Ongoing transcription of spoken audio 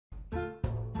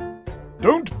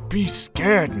Don't be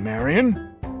scared,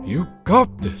 Marion. You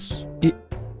got this.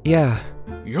 Yeah.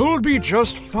 You'll be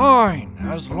just fine,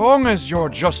 as long as you're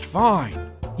just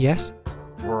fine. Yes?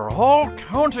 We're all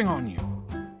counting on you.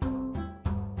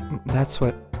 That's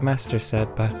what Master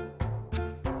said, but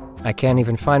I can't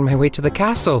even find my way to the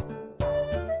castle.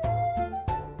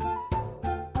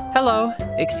 Hello,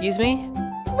 excuse me?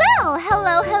 Well,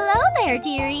 hello there,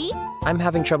 dearie. I'm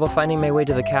having trouble finding my way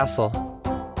to the castle.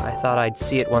 I thought I'd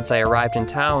see it once I arrived in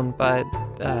town, but,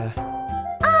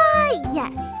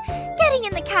 yes. Getting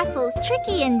in the castle is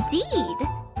tricky indeed.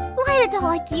 Why'd a doll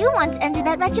like you want to enter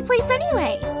that wretched place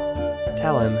anyway?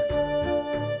 Tell him.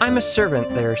 I'm a servant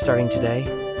there starting today.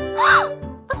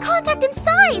 A contact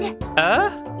inside!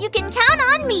 You can count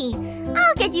on me.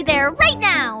 I'll get you there right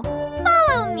now.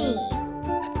 Follow me.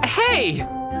 Hey!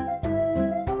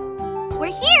 We're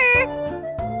here.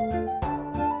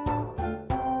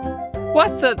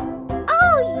 What the?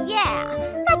 Oh, yeah.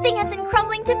 That thing has been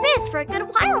crumbling to bits for a good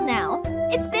while now.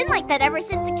 It's been like that ever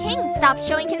since the king stopped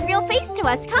showing his real face to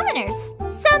us commoners.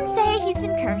 Some say he's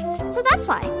been cursed, so that's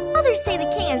why. Others say the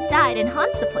king has died and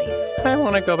haunts the place. I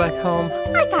want to go back home.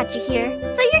 I got you here,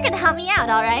 so you're gonna help me out,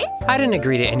 all right? I didn't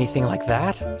agree to anything like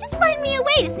that. Just find me a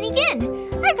way to sneak in.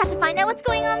 I've got to find out what's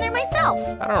going on there myself.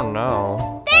 I don't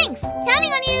know. Thanks!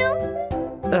 Counting on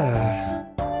you!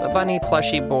 The bunny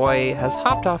plushy boy has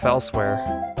hopped off elsewhere.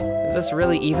 Is this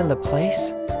really even the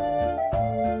place?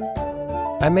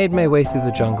 I made my way through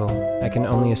the jungle. I can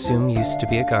only assume used to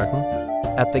be a garden.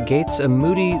 At the gates, a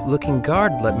moody-looking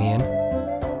guard let me in.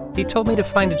 He told me to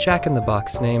find a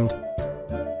jack-in-the-box named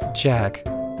Jack.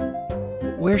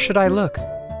 Where should I look?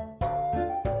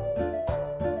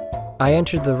 I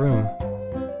entered the room.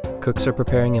 Cooks are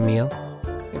preparing a meal.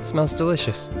 It smells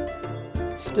delicious.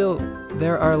 Still,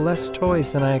 there are less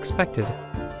toys than I expected.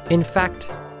 In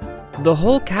fact, the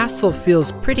whole castle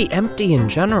feels pretty empty in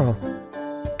general.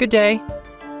 Good day.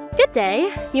 Good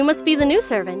day. You must be the new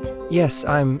servant. Yes,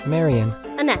 I'm Marion.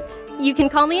 Annette. You can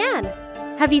call me Anne.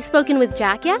 Have you spoken with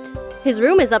Jack yet? His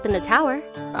room is up in the tower.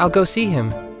 I'll go see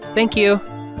him. Thank you.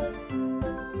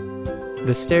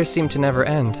 The stairs seem to never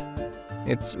end.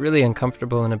 It's really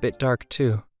uncomfortable and a bit dark,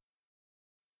 too.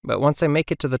 But once I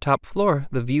make it to the top floor,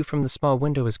 the view from the small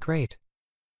window is great.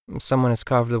 Someone has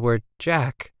carved the word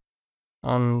Jack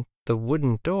on the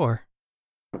wooden door.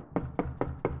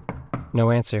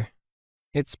 No answer.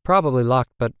 It's probably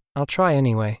locked, but I'll try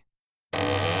anyway.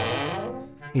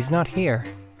 He's not here.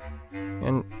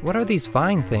 And what are these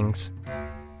vine things?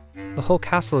 The whole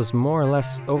castle is more or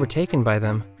less overtaken by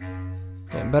them.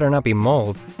 It better not be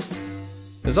mold.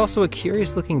 There's also a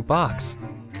curious-looking box.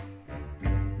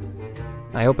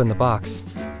 I open the box.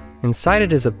 Inside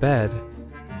it is a bed.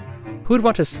 Who'd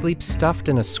want to sleep stuffed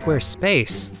in a square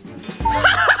space?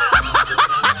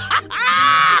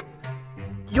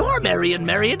 You're Marion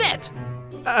Marionette!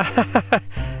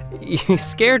 You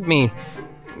scared me,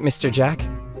 Mr. Jack.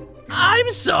 I'm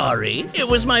sorry. It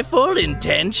was my full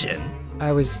intention.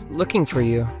 I was looking for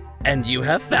you. And you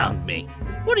have found me.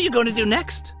 What are you going to do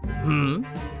next?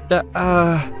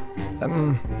 I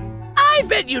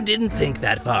bet you didn't think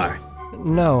that far.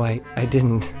 No, I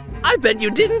didn't. I bet you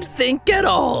didn't think at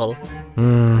all.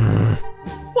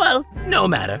 Well, no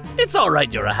matter. It's all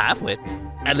right you're a half-wit.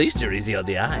 At least you're easy on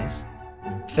the eyes.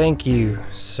 Thank you,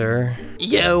 sir.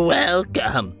 You're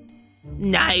welcome.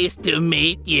 Nice to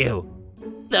meet you.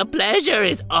 The pleasure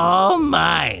is all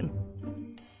mine.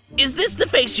 Is this the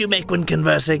face you make when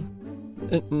conversing?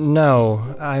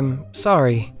 No, I'm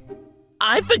sorry.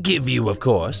 I forgive you, of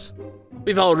course.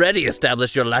 We've already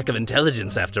established your lack of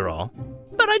intelligence, after all.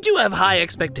 But I do have high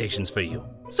expectations for you,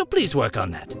 so please work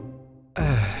on that.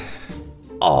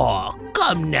 Aw,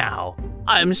 come now.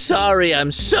 I'm sorry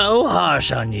I'm so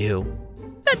harsh on you.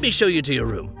 Let me show you to your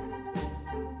room.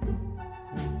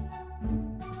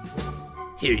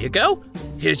 Here you go.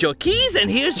 Here's your keys and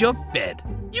here's your bed.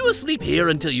 You will sleep here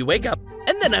until you wake up,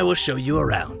 and then I will show you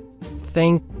around.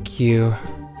 Thank you.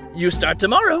 You start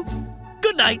tomorrow.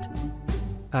 Good night.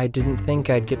 I didn't think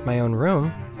I'd get my own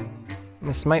room.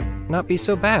 This might not be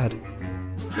so bad.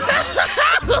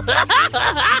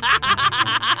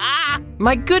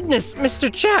 My goodness, Mr.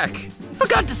 Jack!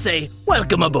 Forgot to say,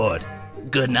 welcome aboard.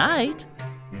 Good night.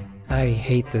 I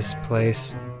hate this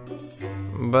place.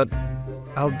 But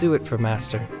I'll do it for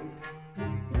Master.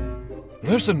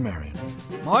 Listen, Marion.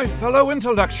 My fellow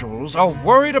intellectuals are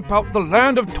worried about the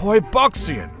land of Toy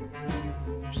Boxian.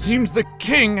 Seems the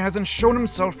king hasn't shown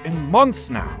himself in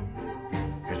months now.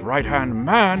 His right-hand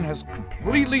man has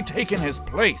completely taken his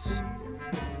place.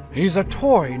 He's a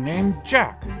toy named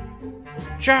Jack.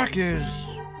 Jack is...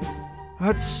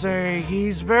 let's say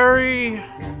he's very...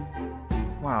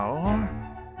 well...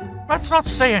 let's not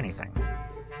say anything.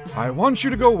 I want you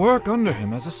to go work under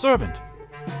him as a servant.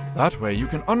 That way you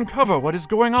can uncover what is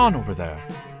going on over there.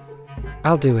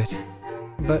 I'll do it.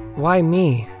 But why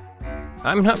me?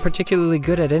 I'm not particularly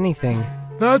good at anything.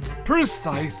 That's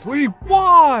precisely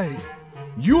why!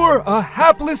 You're a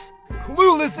hapless,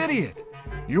 clueless idiot.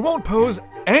 You won't pose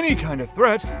any kind of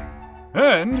threat,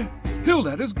 and he'll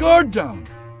let his guard down.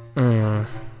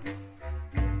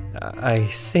 I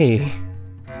see.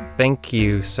 Thank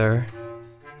you, sir.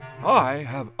 I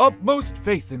have utmost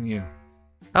faith in you.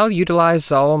 I'll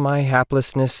utilize all my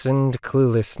haplessness and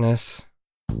cluelessness.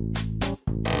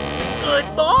 Good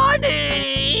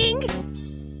morning!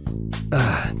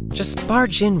 Just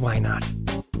barge in, why not?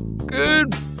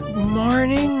 Good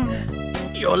Morning?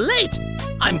 You're late!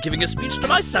 I'm giving a speech to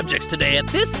my subjects today at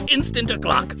this instant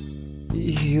o'clock.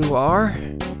 You are?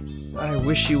 I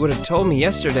wish you would have told me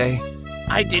yesterday.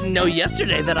 I didn't know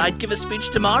yesterday that I'd give a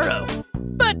speech tomorrow.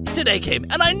 But today came,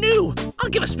 and I knew! I'll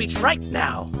give a speech right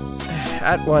now.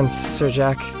 At once, Sir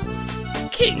Jack.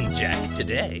 King Jack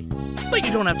today. But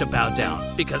you don't have to bow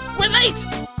down, because we're late!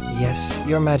 Yes,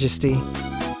 Your Majesty.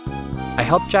 I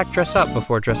helped Jack dress up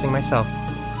before dressing myself.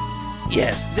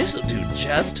 Yes, this'll do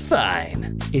just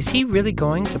fine. Is he really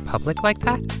going to public like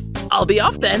that? I'll be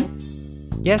off then.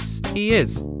 Yes, he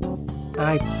is.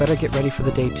 I better get ready for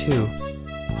the day too.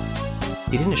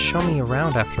 He didn't show me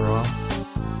around after all.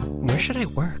 Where should I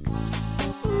work?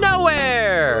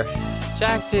 Nowhere!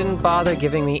 Jack didn't bother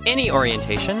giving me any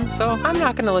orientation, so I'm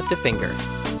not gonna lift a finger.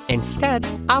 Instead,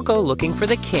 I'll go looking for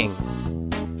the king.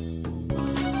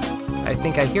 I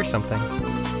think I hear something.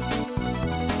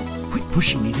 Quit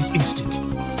pushing me this instant.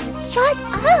 Shut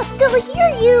up! They'll hear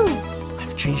you!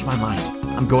 I've changed my mind.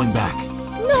 I'm going back.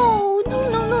 No,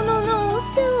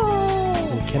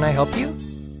 Syl. Can I help you?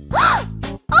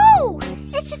 Oh!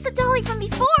 It's just a dolly from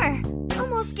before.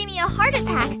 Almost gave me a heart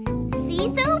attack.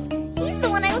 See, Syl? He's the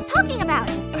one I was talking about.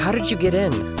 How did you get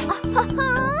in?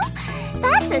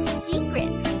 That's a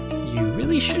secret. You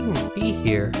really shouldn't be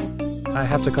here. I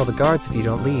have to call the guards if you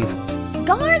don't leave.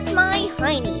 Guards, my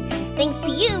hiney. Thanks to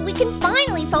you, we can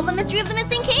finally solve the mystery of the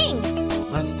missing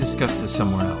king. Let's discuss this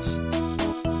somewhere else.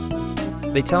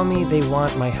 They tell me they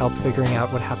want my help figuring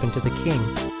out what happened to the king.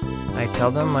 I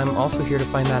tell them I'm also here to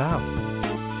find that out.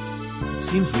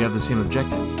 Seems we have the same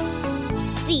objective.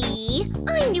 See?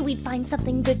 I knew we'd find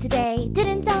something good today,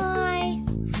 didn't I?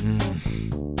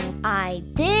 I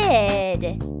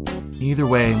did. Either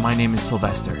way, my name is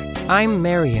Sylvester. I'm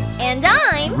Marion. And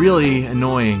I'm... Really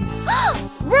annoying.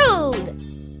 Rude!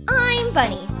 I'm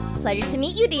Bunnie. Pleasure to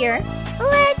meet you, dear.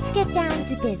 Let's get down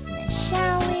to business,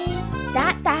 shall we?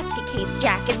 That basket case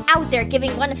Jack is out there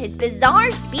giving one of his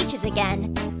bizarre speeches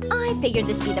again. I figured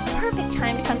this would be the perfect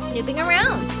time to come snooping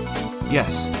around.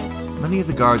 Yes, many of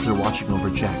the guards are watching over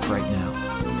Jack right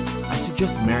now. I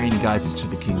suggest Marion guides us to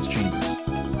the king's chambers.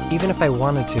 Even if I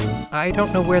wanted to, I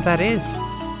don't know where that is.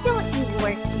 Don't you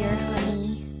work here,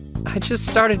 honey? I just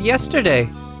started yesterday.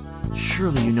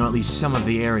 Surely you know at least some of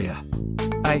the area.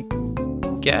 I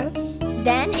guess?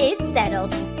 Then it's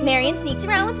settled. Marion sneaks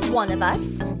around with one of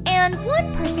us, and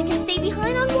one person can stay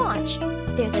behind on watch.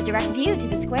 There's a direct view to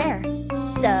the square,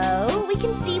 so we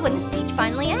can see when the speech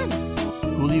finally ends.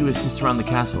 Will you assist around the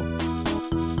castle?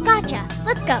 Gotcha.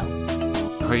 Let's go.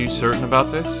 Are you certain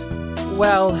about this?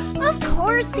 Well, Of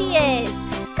course he is.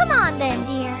 Come on then,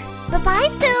 dear. Bye-bye,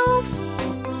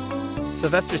 Sylph.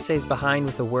 Sylvester stays behind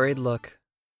with a worried look.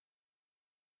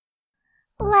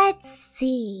 Let's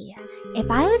see. If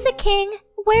I was a king,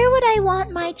 where would I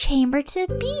want my chamber to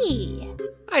be?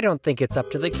 I don't think it's up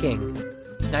to the king.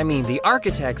 I mean, the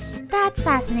architects. That's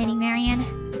fascinating, Marion.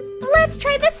 Let's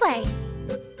try this way.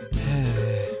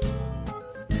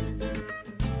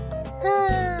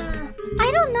 I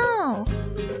don't know.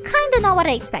 Kinda not what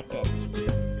I expected.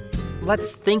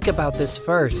 Let's think about this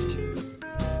first.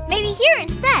 Maybe here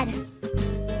instead.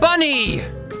 Bunnie!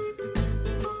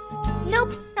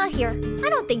 Nope, not here. I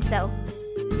don't think so.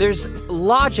 There's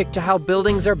logic to how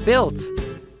buildings are built.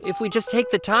 If we just take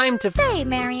the time to... Say,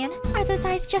 Marion, are those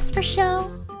eyes just for show?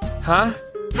 Huh?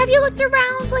 Have you looked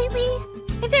around lately?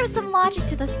 If there was some logic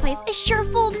to this place, it sure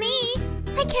fooled me.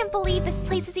 I can't believe this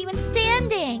place is even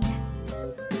standing.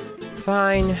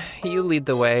 Fine, you lead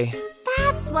the way.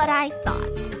 That's what I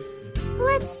thought.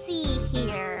 Let's see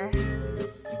here.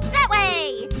 That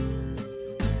way!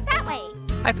 That way!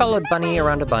 I followed Bunnie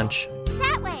around a bunch.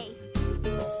 That way!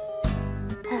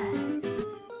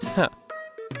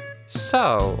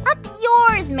 So, Up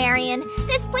yours, Marion!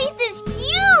 This place is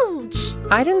huge!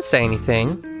 I didn't say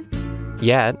anything.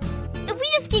 Yet. If we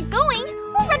just keep going,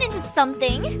 we'll run into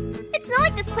something. It's not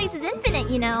like this place is infinite,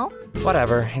 you know.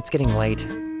 Whatever, it's getting late.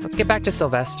 Let's get back to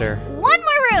Sylvester. One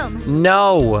more room!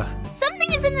 No!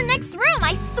 Something is in the next room,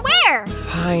 I swear!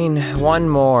 Fine, one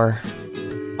more.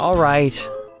 All right,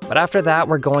 but after that,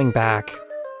 we're going back.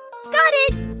 Got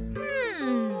it!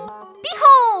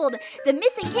 Behold! The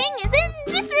missing king is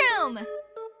in this room!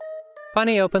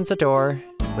 Bunnie opens a door,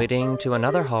 leading to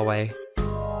another hallway.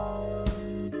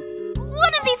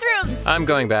 One of these rooms! I'm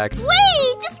going back.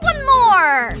 Wait, just one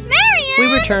more! Marion!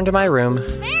 We return to my room.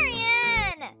 Marion!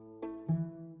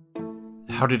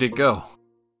 How did it go?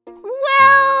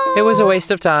 Well... It was a waste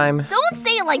of time. Don't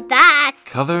say it like that!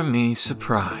 Color me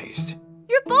surprised.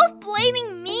 You're both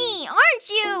blaming me, aren't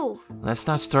you? Let's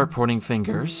not start pointing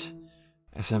fingers.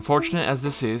 As unfortunate as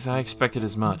this is, I expected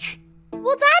as much.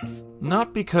 Well, that's...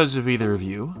 Not because of either of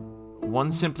you.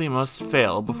 One simply must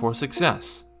fail before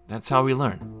success. That's how we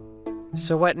learn.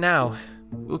 So what now?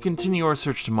 We'll continue our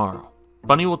search tomorrow.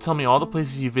 Bunnie will tell me all the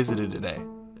places you visited today,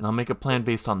 and I'll make a plan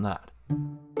based on that.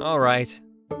 All right.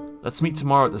 Let's meet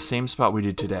tomorrow at the same spot we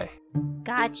did today.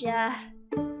 Gotcha.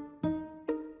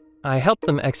 I help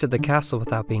them exit the castle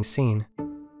without being seen.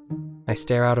 I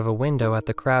stare out of a window at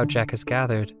the crowd Jack has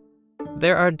gathered.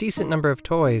 There are a decent number of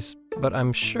toys, but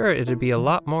I'm sure it'd be a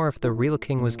lot more if the real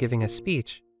king was giving a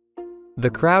speech. The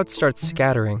crowd starts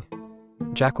scattering.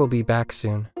 Jack will be back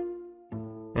soon.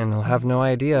 And I'll have no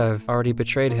idea I've already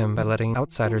betrayed him by letting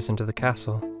outsiders into the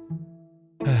castle.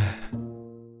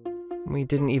 We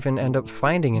didn't even end up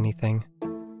finding anything.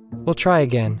 We'll try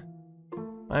again.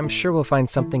 I'm sure we'll find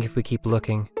something if we keep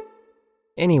looking.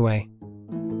 Anyway,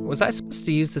 was I supposed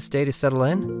to use this day to settle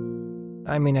in?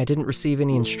 I mean, I didn't receive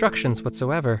any instructions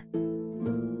whatsoever.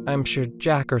 I'm sure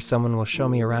Jack or someone will show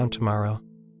me around tomorrow.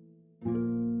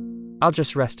 I'll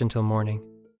just rest until morning.